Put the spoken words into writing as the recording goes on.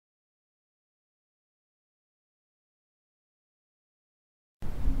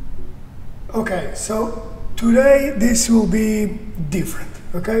Okay, so today this will be different,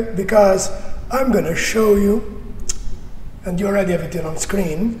 okay? Because I'm gonna show you, and you already have it on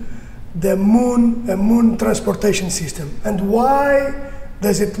screen, the moon transportation system. And why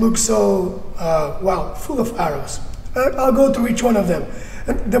does it look so, well, full of arrows? I'll go through each one of them.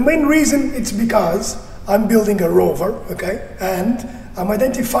 And the main reason it's because I'm building a rover, okay? And I'm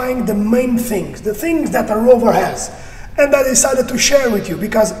identifying the main things, the things that a rover has. And I decided to share with you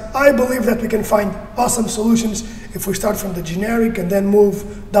because I believe that we can find awesome solutions if we start from the generic and then move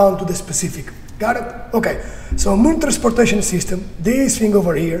down to the specific. Got it? Okay, so moon transportation system, this thing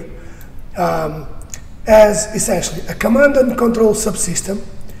over here, as essentially a command and control subsystem,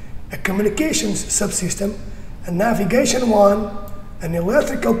 a communications subsystem, a navigation one, an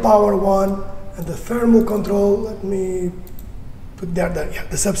electrical power one, and the thermal control, let me put there, yeah,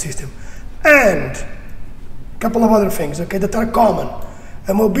 the subsystem. And couple of other things, okay, that are common.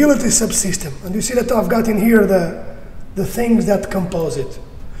 A mobility subsystem, and you see that I've got in here the things that compose it.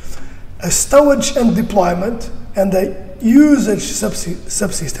 A storage and deployment, and a usage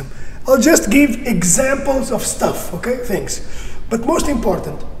subsystem. I'll just give examples of stuff, okay, things. But most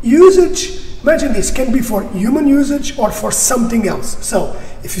important, usage, imagine this, can be for human usage or for something else. So,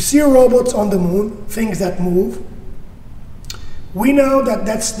 if you see robots on the moon, things that move, we know that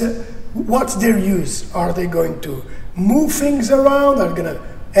what's their use? Are they going to move things around? Are they going to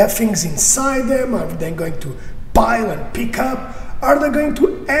have things inside them? Are they going to pile and pick up? Are they going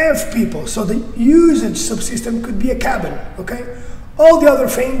to have people? So the usage subsystem could be a cabin, okay? All the other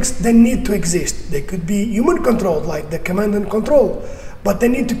things, they need to exist. They could be human controlled, like the command and control, but they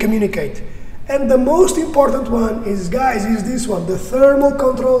need to communicate. And the most important one is, guys, is this one, the thermal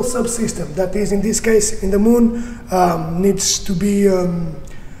control subsystem. That is, in this case, in the moon, needs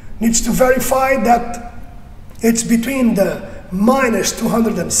to verify that it's between the minus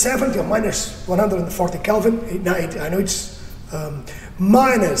 270 or minus 140 Kelvin. I know it's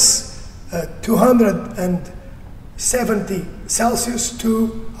minus 270 Celsius to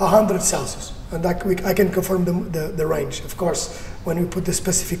 100 Celsius. And I can confirm the range, of course, when we put the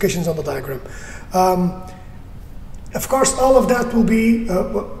specifications on the diagram. Of course, all of that will be,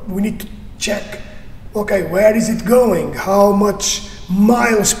 we need to check, okay, where is it going? How much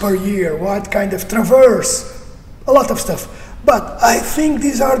miles per year, what kind of traverse, a lot of stuff. But I think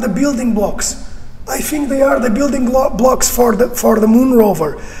these are the building blocks. I think they are the building blocks for the moon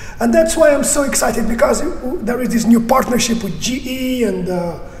rover. And that's why I'm so excited, because there is this new partnership with GE and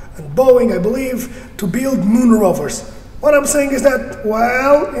Boeing, I believe, to build moon rovers. What I'm saying is that,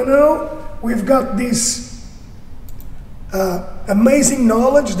 well, you know, we've got this amazing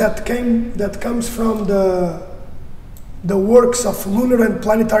knowledge that comes from the works of lunar and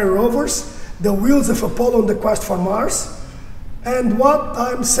planetary rovers, the wheels of Apollo on the quest for Mars. And what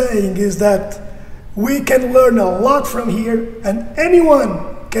I'm saying is that we can learn a lot from here, and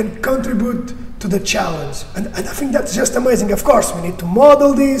anyone can contribute to the challenge. And I think that's just amazing. Of course, we need to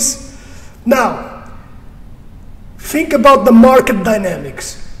model this. Now, think about the market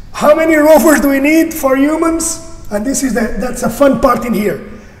dynamics. How many rovers do we need for humans? And that's a fun part in here.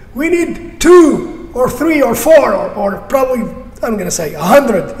 We need 2 or 3 or 4 or probably, I'm going to say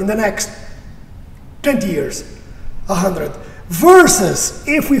 100 in the next 20 years. 100. Versus,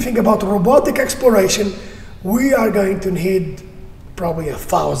 if we think about robotic exploration, we are going to need probably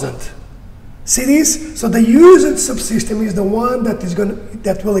 1,000. See this? So the usage subsystem is the one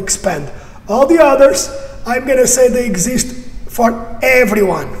that will expand. All the others, I'm going to say they exist for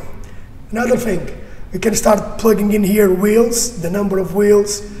everyone. Another thing, we can start plugging in here wheels, the number of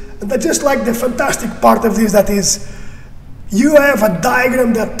wheels. And that's just like the fantastic part of this, that is, you have a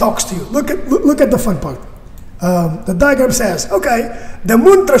diagram that talks to you. Look at the fun part. The diagram says, okay, the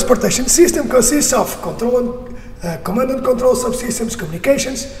moon transportation system consists of command and control subsystems,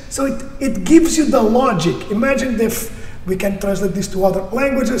 communications. So it gives you the logic. Imagine if we can translate this to other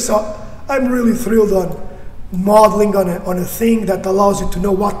languages. So I'm really thrilled on modeling on a thing that allows you to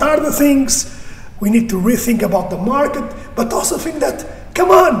know what are the things. We need to rethink about the market, but also think that,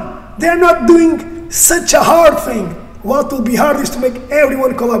 come on, they're not doing such a hard thing. What will be hard is to make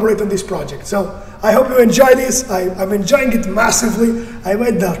everyone collaborate on this project. So I hope you enjoy this. I'm enjoying it massively. I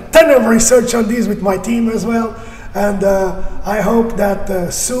made a ton of research on this with my team as well. And I hope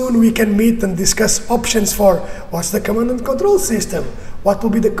that soon we can meet and discuss options for what's the command and control system, what will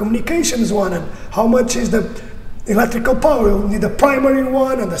be the communications one, and how much is the electrical power. We'll need a primary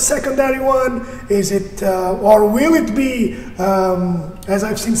one and a secondary one. Is it, or will it be, as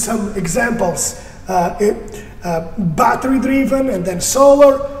I've seen some examples, battery driven and then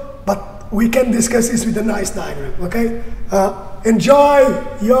solar? But we can discuss this with a nice diagram, okay?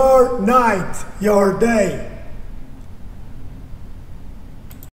 Enjoy your night, your day.